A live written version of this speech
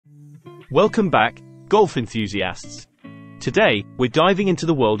Welcome back, golf enthusiasts. Today, we're diving into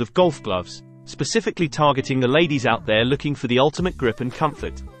the world of golf gloves, specifically targeting the ladies out there looking for the ultimate grip and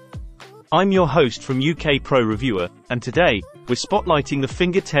comfort. I'm your host from UK Pro Reviewer, and today, we're spotlighting the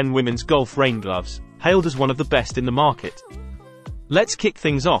Finger 10 women's golf rain gloves, hailed as one of the best in the market. Let's kick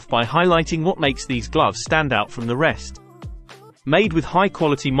things off by highlighting what makes these gloves stand out from the rest. Made with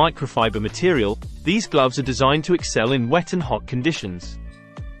high-quality microfiber material, these gloves are designed to excel in wet and hot conditions,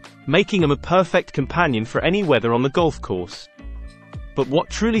 making them a perfect companion for any weather on the golf course. But what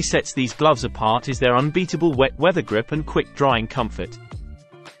truly sets these gloves apart is their unbeatable wet weather grip and quick drying comfort.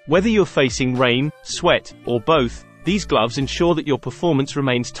 Whether you're facing rain, sweat, or both, these gloves ensure that your performance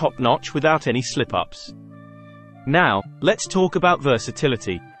remains top-notch without any slip-ups. Now, let's talk about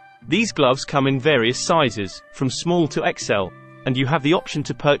versatility. These gloves come in various sizes, from small to XL, and you have the option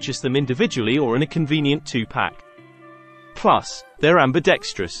to purchase them individually or in a convenient 2-pack. Plus, they're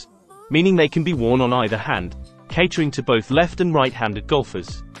ambidextrous, meaning they can be worn on either hand, catering to both left and right-handed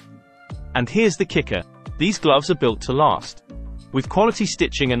golfers. And here's the kicker: these gloves are built to last. With quality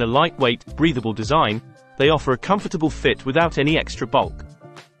stitching and a lightweight, breathable design, they offer a comfortable fit without any extra bulk.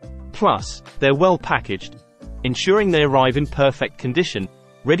 Plus, they're well packaged, ensuring they arrive in perfect condition,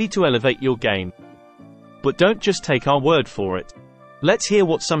 ready to elevate your game. But don't just take our word for it. Let's hear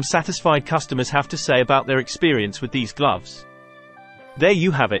what some satisfied customers have to say about their experience with these gloves. There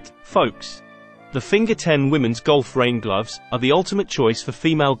you have it, folks. The Finger 10 women's golf rain gloves are the ultimate choice for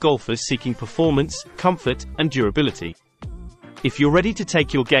female golfers seeking performance, comfort, and durability. If you're ready to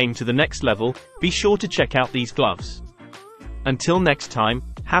take your game to the next level, be sure to check out these gloves. Until next time,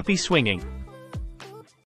 happy swinging!